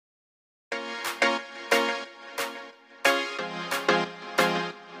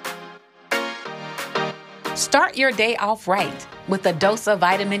Start your day off right with a dose of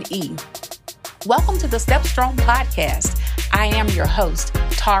vitamin E. Welcome to the Step Strong podcast. I am your host,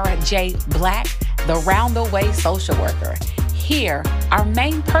 Tara J. Black, the Round the Way social worker. Here, our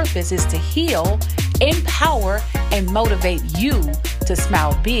main purpose is to heal, empower, and motivate you to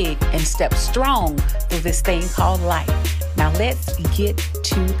smile big and step strong through this thing called life. Now let's get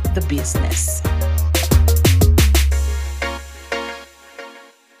to the business.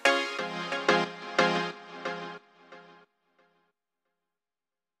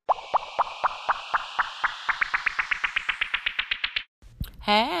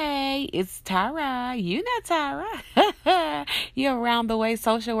 Hey, it's Tara. You know Tara. You're Around the Way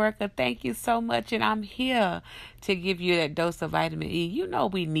social worker. Thank you so much. And I'm here to give you that dose of vitamin E. You know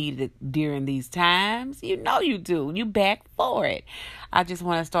we need it during these times. You know you do. You back for it. I just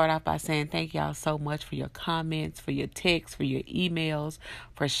want to start off by saying thank y'all so much for your comments, for your texts, for your emails,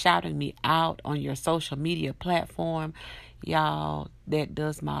 for shouting me out on your social media platform. Y'all, that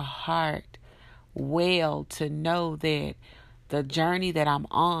does my heart well to know that the journey that I'm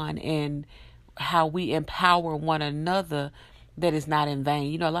on and how we empower one another, that is not in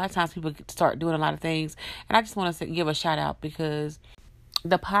vain. You know, a lot of times people start doing a lot of things, and I just want to give a shout out because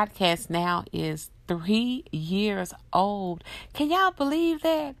the podcast now is 3 years old. Can y'all believe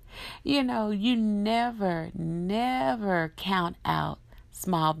that? You know, you never count out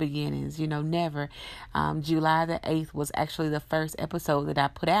small beginnings. You know, never. July the 8th was actually the first episode that I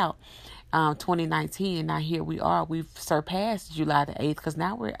put out. 2019, and now here we are. We've surpassed July the 8th because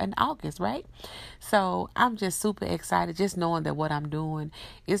now we're in August, right? So I'm just super excited just knowing that what I'm doing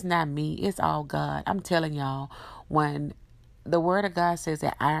is not me, it's all God. I'm telling y'all, when the word of God says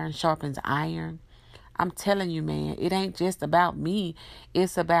that iron sharpens iron, I'm telling you, man, it ain't just about me.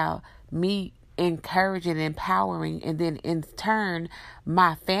 It's about me encouraging, empowering, and then in turn,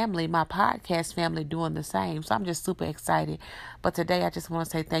 my family, my podcast family doing the same. So I'm just super excited. But today I just want to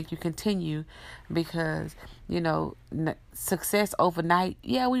say thank you. Continue, because, you know, success overnight,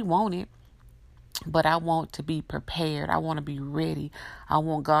 yeah, we want it. But I want to be prepared. I want to be ready. I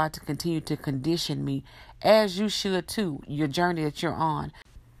want God to continue to condition me, as you should too, your journey that you're on.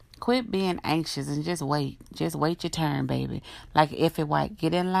 Quit being anxious and just wait. Just wait your turn, baby. Like Effie White.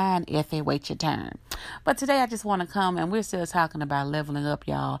 Get in line, Effie, wait your turn. But today I just want to come, and we're still talking about leveling up,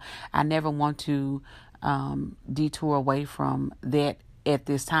 y'all. I never want to detour away from that at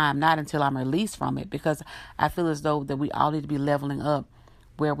this time. Not until I'm released from it, because I feel as though that we all need to be leveling up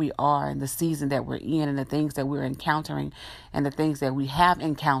where we are in the season that we're in and the things that we're encountering and the things that we have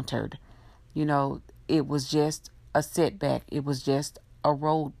encountered. You know, it was just a setback. It was just a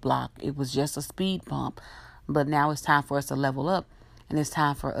roadblock. It was just a speed bump. But now it's time for us to level up, and it's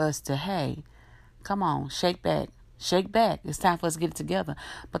time for us to, hey, come on, shake back. It's time for us to get it together.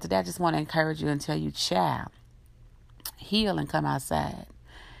 But today I just want to encourage you and tell you, child, heal and come outside.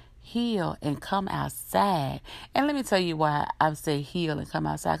 Heal and come outside. And let me tell you why I say heal and come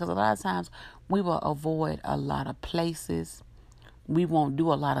outside, because a lot of times we will avoid a lot of places. We won't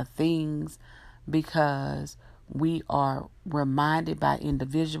do a lot of things because we are reminded by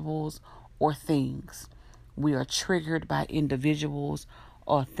individuals or things. We are triggered by individuals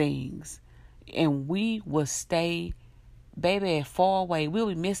or things. And we will stay, baby, far away. We'll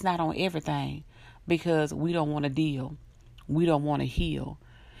be missing out on everything because we don't want to deal. We don't want to heal.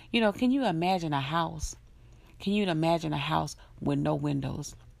 You know, can you imagine a house? Can you imagine a house with no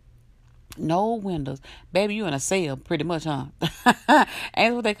windows? No windows. Baby, you in a cell pretty much, huh?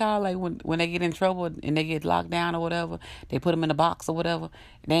 Ain't what they call, like, when they get in trouble and they get locked down or whatever, they put them in a box or whatever.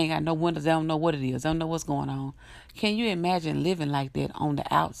 They ain't got no windows. They don't know what it is. They don't know what's going on. Can you imagine living like that on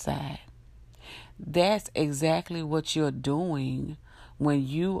the outside? That's exactly what you're doing when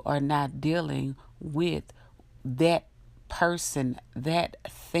you are not dealing with that person, that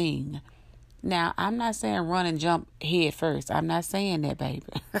thing. Now, I'm not saying run and jump head first. I'm not saying that, baby.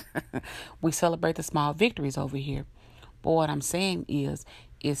 We celebrate the small victories over here. But what I'm saying is,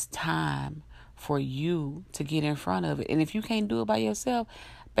 it's time for you to get in front of it. And if you can't do it by yourself,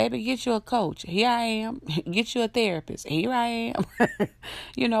 baby, get you a coach. Here I am. Get you a therapist. Here I am.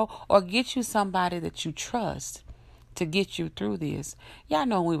 You know, or get you somebody that you trust to get you through this. Y'all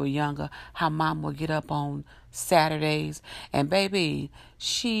know when we were younger, how mom would get up on Saturdays and baby,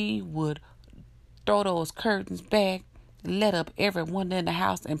 she would throw those curtains back, let up everyone in the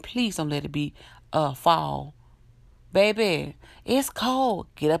house, and please don't let it be fall. Baby, it's cold.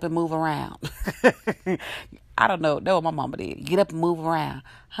 Get up and move around. I don't know. That's what my mama did. Get up and move around.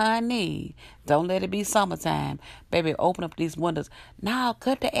 Honey, don't let it be summertime. Baby, open up these windows. No,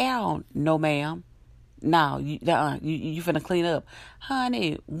 cut the air on. No, ma'am. No, you finna clean up.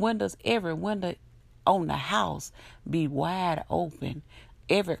 Honey, windows, every window on the house be wide open,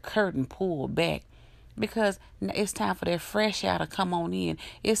 every curtain pulled back, because it's time for that fresh air to come on in.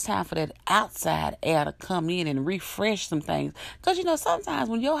 It's time for that outside air to come in and refresh some things. Because, sometimes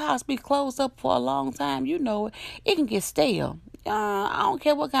when your house be closed up for a long time, it can get stale. I don't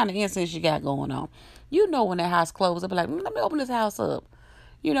care what kind of incense you got going on. When that house closed up, like, let me open this house up.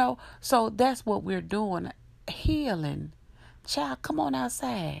 So that's what we're doing. Healing. Child, come on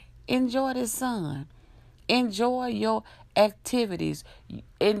outside. Enjoy the sun. Enjoy your activities.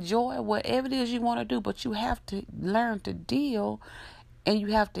 Enjoy whatever it is you want to do, but you have to learn to deal and you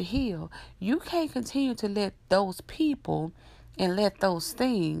have to heal. You can't continue to let those people and let those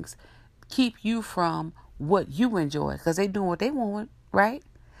things keep you from what you enjoy, because they're doing what they want, right?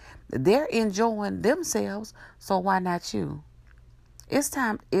 They're enjoying themselves, so why not you? It's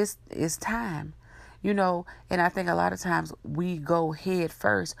time. It's time. And I think a lot of times we go head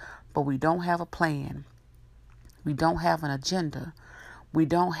first, but we don't have a plan. We don't have an agenda. We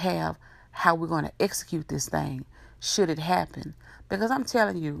don't have how we're going to execute this thing should it happen. Because I'm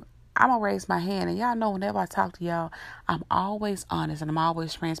telling you, I'm going to raise my hand. And y'all know whenever I talk to y'all, I'm always honest and I'm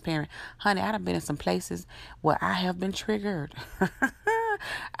always transparent. Honey, I done been in some places where I have been triggered.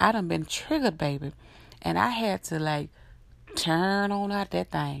 I done been triggered, baby. And I had to turn on out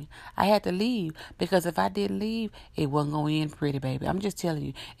that thing. I had to leave, because if I didn't leave, it wasn't going to end pretty, baby. I'm just telling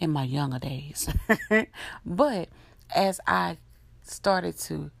you, in my younger days. But as I started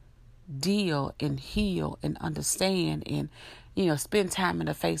to deal and heal and understand and, spend time in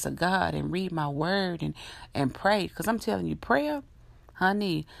the face of God and read my word and pray, because I'm telling you, prayer,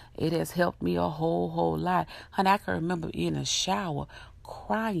 honey, it has helped me a whole lot. Honey, I can remember in a shower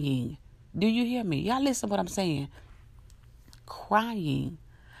crying. Do you hear me? Y'all listen to what I'm saying. Crying,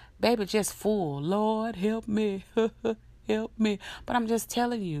 baby, just full. Lord, help me, help me. But I'm just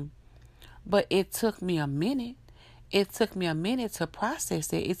telling you. But it took me a minute. It took me a minute to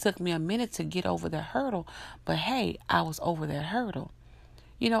process it. It took me a minute to get over the hurdle. But hey, I was over that hurdle.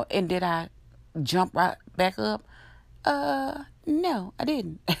 And did I jump right back up? No, I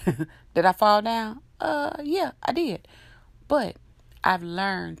didn't. Did I fall down? Yeah, I did. But I've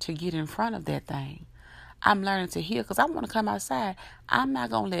learned to get in front of that thing. I'm learning to heal, because I want to come outside. I'm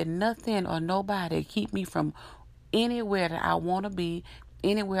not going to let nothing or nobody keep me from anywhere that I want to be,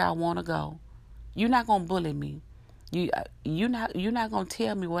 anywhere I want to go. You're not going to bully me. You're not going to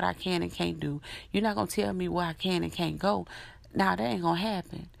tell me what I can and can't do. You're not going to tell me where I can and can't go. Now, that ain't going to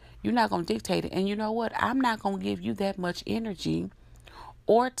happen. You're not going to dictate it. And you know what? I'm not going to give you that much energy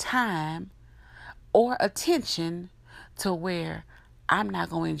or time or attention to where I'm not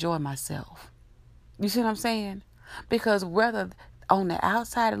going to enjoy myself. You see what I'm saying? Because whether on the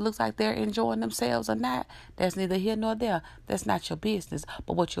outside it looks like they're enjoying themselves or not, that's neither here nor there. That's not your business.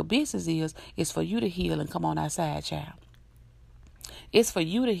 But what your business is for you to heal and come on outside, child. It's for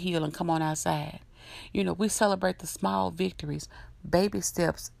you to heal and come on outside. We celebrate the small victories, baby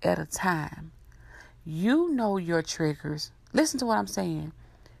steps at a time. You know your triggers. Listen to what I'm saying.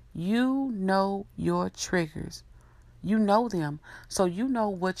 You know your triggers. You know them. So you know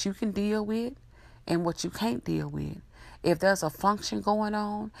what you can deal with and what you can't deal with. If there's a function going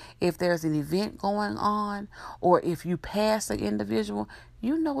on, if there's an event going on, or if you pass an individual,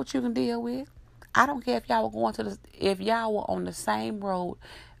 you know what you can deal with. I don't care if y'all were on the same road,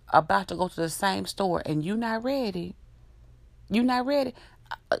 about to go to the same store, and you're not ready.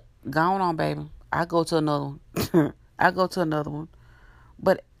 Go on, baby. I go to another one.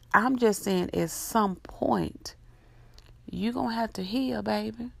 But I'm just saying, at some point, you're going to have to heal,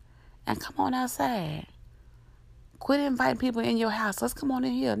 baby. And come on outside. Quit inviting people in your house. Let's come on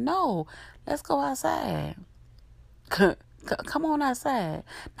in here. No, let's go outside. Come on outside.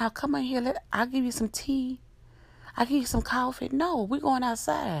 Now come in here. I'll give you some tea. I'll give you some coffee. No, we're going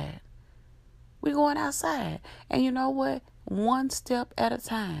outside. We're going outside. And you know what? One step at a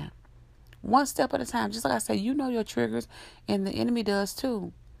time. One step at a time. Just like I said, you know your triggers, and the enemy does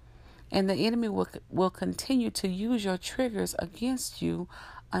too. And the enemy will continue to use your triggers against you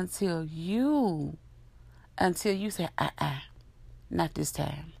until you say, not this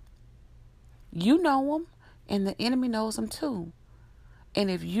time. You know them, and the enemy knows them too. And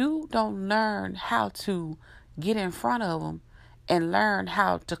if you don't learn how to get in front of them and learn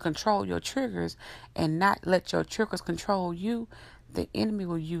how to control your triggers and not let your triggers control you, the enemy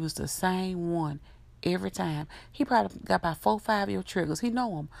will use the same one every time. He probably got about 4 or 5 of your triggers. He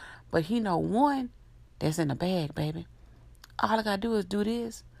know them. But he know one that's in the bag, baby. All I got to do is do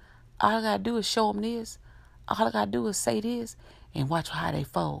this. All I got to do is show them this. All I got to do is say this and watch how they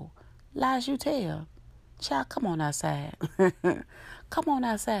fold. Lies you tell. Child, come on outside. Come on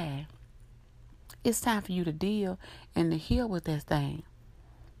outside. It's time for you to deal and to heal with that thing.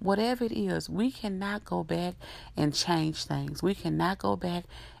 Whatever it is, we cannot go back and change things. We cannot go back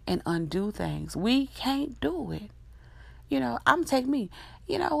and undo things. We can't do it. I'm take me.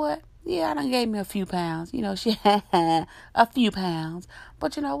 You know what? Yeah, I done gave me a few pounds. She a few pounds.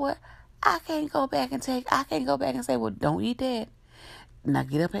 But you know what? I can't go back and say, well, don't eat that. Now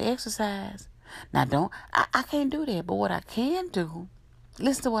get up and exercise. Now I can't do that. But what I can do,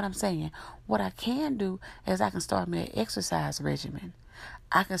 listen to what I'm saying. What I can do is I can start me an exercise regimen.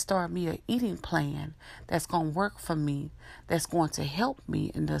 I can start me an eating plan that's going to work for me, that's going to help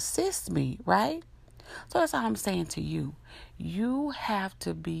me and assist me, right? So that's all I'm saying to you. You have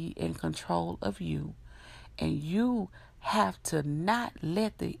to be in control of you, and you have to not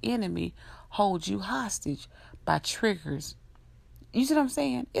let the enemy hold you hostage by triggers. You see what I'm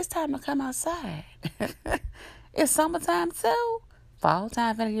saying? It's time to come outside. It's summertime too. Fall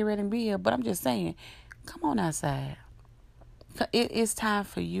time finna get ready and be here, but I'm just saying, come on outside. It is time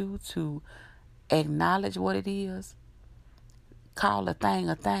for you to acknowledge what it is, call a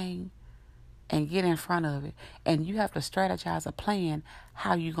thing, and get in front of it. And you have to strategize a plan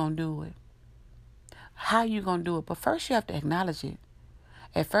how you going to do it. How you going to do it. But first you have to acknowledge it.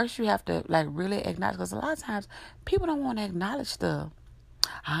 At first you have to really acknowledge, because a lot of times people don't want to acknowledge stuff.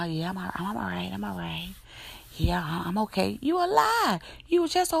 Oh yeah, I'm all right. Yeah, I'm okay. You a lie. You were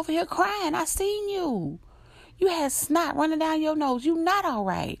just over here crying. I seen you. You had snot running down your nose. You not all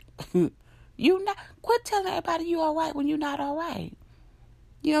right. You not. Quit telling everybody you all right when you not all right.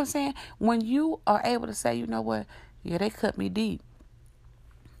 You know what I'm saying? When you are able to say, you know what? Yeah, they cut me deep.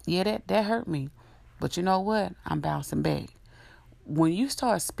 Yeah, that hurt me. But you know what? I'm bouncing back. When you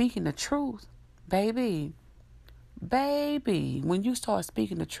start speaking the truth, baby, when you start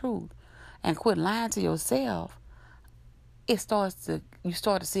speaking the truth and quit lying to yourself, you start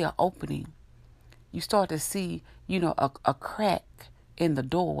to see an opening. You start to see, a crack in the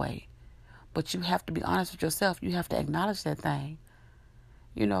doorway. But you have to be honest with yourself. You have to acknowledge that thing.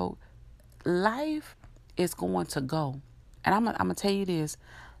 Life is going to go. And I'm going to tell you this.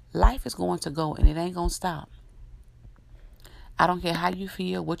 Life is going to go, and it ain't going to stop. I don't care how you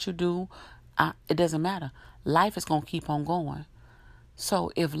feel, what you do. It doesn't matter. Life is going to keep on going.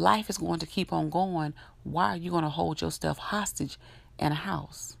 So if life is going to keep on going, why are you going to hold your stuff hostage in a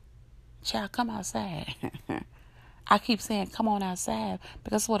house? Child, come outside. I keep saying, come on outside,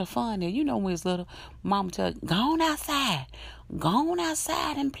 because what the fun is. When we was little, mama tell, go on outside. Go on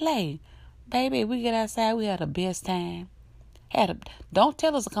outside and play. Baby, we get outside, we had the best time. Don't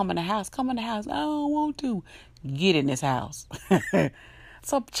tell us to come in the house. Come in the house. I don't want to. Get in this house.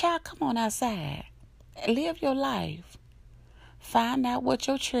 So, child, come on outside. Live your life. Find out what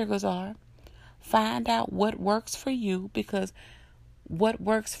your triggers are. Find out what works for you, because what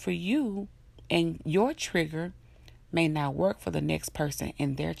works for you and your trigger may not work for the next person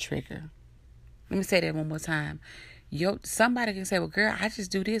and their trigger. Let me say that one more time. Somebody can say, well, girl, I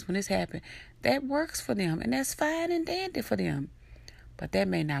just do this when this happened. That works for them, and that's fine and dandy for them. But that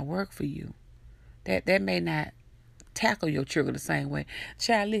may not work for you. That may not tackle your trigger the same way.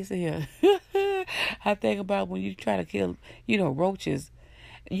 Child, listen here. I think about when you try to kill, roaches.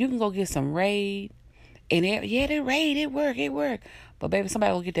 You can go get some Raid. And that Raid, it work. But baby,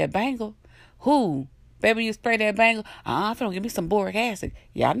 somebody will get that bangle. Who? Baby, you spray that bangle. I'm finna give me some boric acid.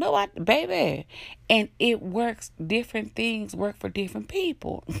 Y'all know baby. And it works. Different things work for different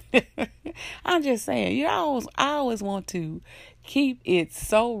people. I'm just saying, I always want to keep it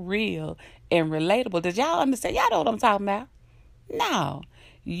so real and relatable. Did y'all understand? Y'all know what I'm talking about? No.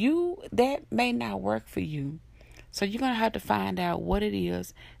 That may not work for you. So you're going to have to find out what it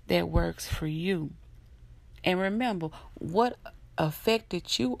is that works for you. And remember, what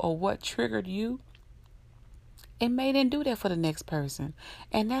affected you or what triggered you, it may didn't do that for the next person.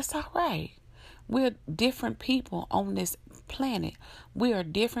 And that's all right. We're different people on this planet. We are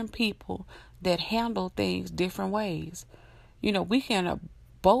different people that handle things different ways. We can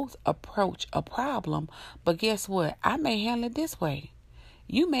both approach a problem, but guess what? I may handle it this way.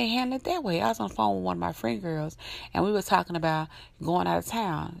 You may handle it that way. I was on the phone with one of my friend girls, and we were talking about going out of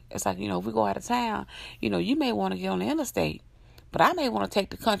town. It's like, if we go out of town, you may want to get on the interstate, but I may want to take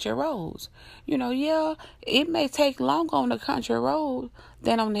the country roads. It may take longer on the country road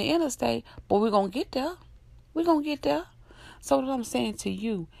than on the interstate, but we're going to get there. We're going to get there. So what I'm saying to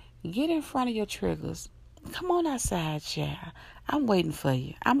you, get in front of your triggers. Come on outside, child. I'm waiting for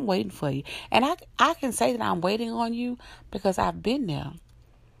you. And I can say that I'm waiting on you because I've been there.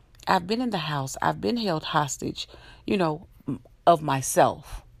 I've been in the house. I've been held hostage, of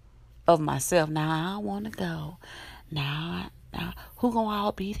myself. Now I don't want to go. Now, who gonna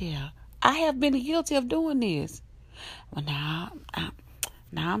all be there? I have been guilty of doing this. Well, now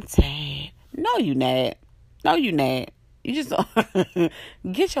I'm sad. No, you not. No, you not. You just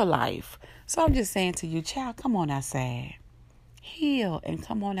get your life. So I'm just saying to you, child, come on outside. Heal and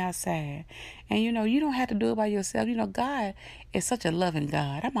come on outside. And you don't have to do it by yourself. God is such a loving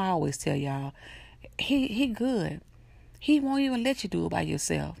God. I'm always tell y'all, he good. He won't even let you do it by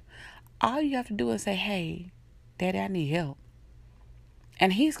yourself. All you have to do is say, hey, Daddy, I need help.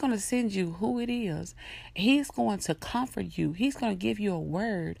 And he's going to send you who it is. He's going to comfort you. He's going to give you a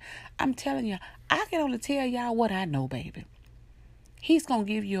word. I'm telling you, I can only tell y'all what I know, baby. He's going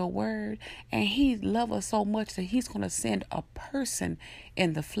to give you a word, and he loves us so much that he's going to send a person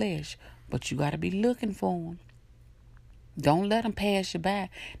in the flesh. But you got to be looking for him. Don't let them pass you by.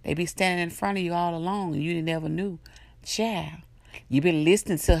 They be standing in front of you all along, and you never knew. Child, you been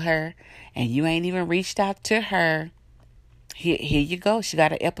listening to her, and you ain't even reached out to her. Here you go. She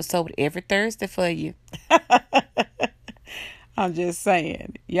got an episode every Thursday for you. I'm just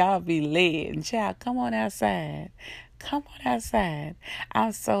saying. Y'all be led. And child, come on outside. Come on outside.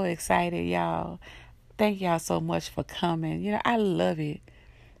 I'm so excited, y'all. Thank y'all so much for coming. I love it.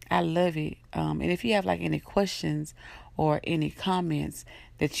 I love it. And if you have like any questions or any comments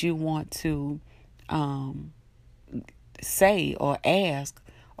that you want to say or ask,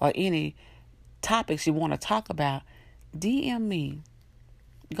 or any topics you want to talk about, DM me.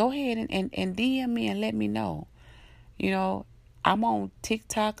 Go ahead and DM me and let me know. I'm on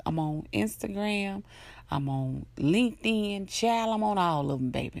TikTok. I'm on Instagram. I'm on LinkedIn. Child, I'm on all of them,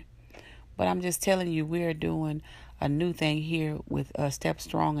 baby. But I'm just telling you, we're doing a new thing here with Step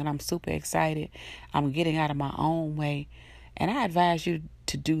Strong, and I'm super excited. I'm getting out of my own way. And I advise you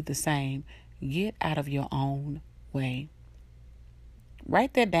to do the same. Get out of your own way.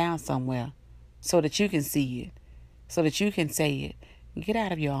 Write that down somewhere so that you can see it. So that you can say it. Get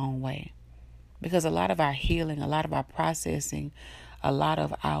out of your own way. Because a lot of our healing, a lot of our processing, a lot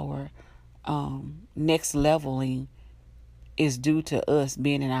of our next leveling is due to us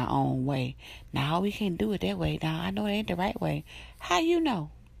being in our own way. Now, we can't do it that way. Now, I know it ain't the right way. How you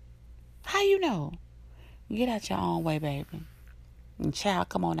know? How you know? Get out your own way, baby. And child,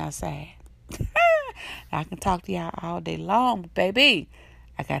 come on outside. I can talk to y'all all day long, baby.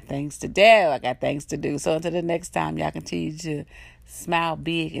 I got things to do. I got things to do. So until the next time, y'all continue to smile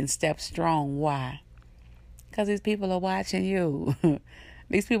big and step strong. Why? Because these people are watching you.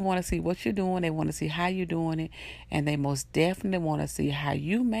 These people want to see what you're doing. They want to see how you're doing it. And they most definitely want to see how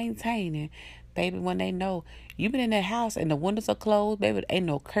you maintain it. Baby, when they know you've been in that house and the windows are closed, baby, ain't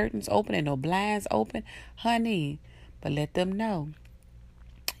no curtains open, ain't no blinds open. Honey, but let them know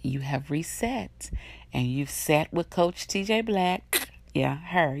you have reset. And you've sat with Coach TJ Black. Yeah,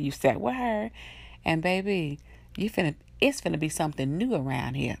 her. You sat with her. And baby, it's finna be something new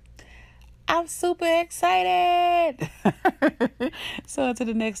around here. I'm super excited. So until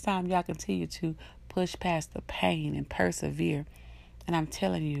the next time, y'all continue to push past the pain and persevere. And I'm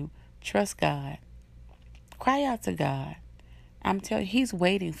telling you, trust God. Cry out to God. I'm telling you, he's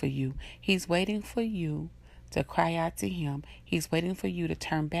waiting for you. He's waiting for you to cry out to him. He's waiting for you to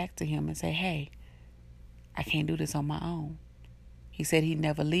turn back to him and say, hey, I can't do this on my own. He said he'd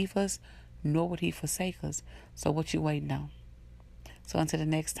never leave us, nor would he forsake us. So what you waiting on? So until the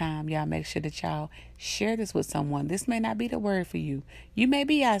next time, y'all make sure that y'all share this with someone. This may not be the word for you. You may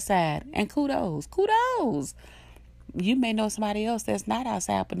be outside, and kudos. You may know somebody else that's not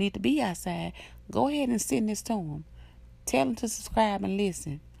outside but need to be outside. Go ahead and send this to them. Tell them to subscribe and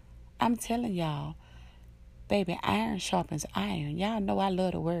listen. I'm telling y'all, baby, iron sharpens iron. Y'all know I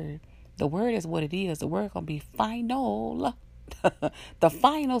love the word. The word is what it is. The word gonna be final. The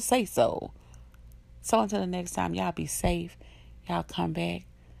final say so. So until the next time, y'all be safe. Y'all come back.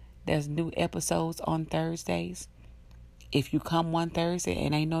 There's new episodes on Thursdays. If you come one Thursday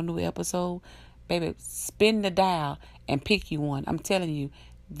and ain't no new episode, baby, spin the dial and pick you one. I'm telling you,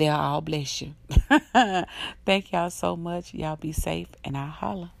 they'll all bless you. Thank y'all so much. Y'all be safe, and I'll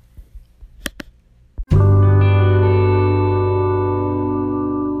holla.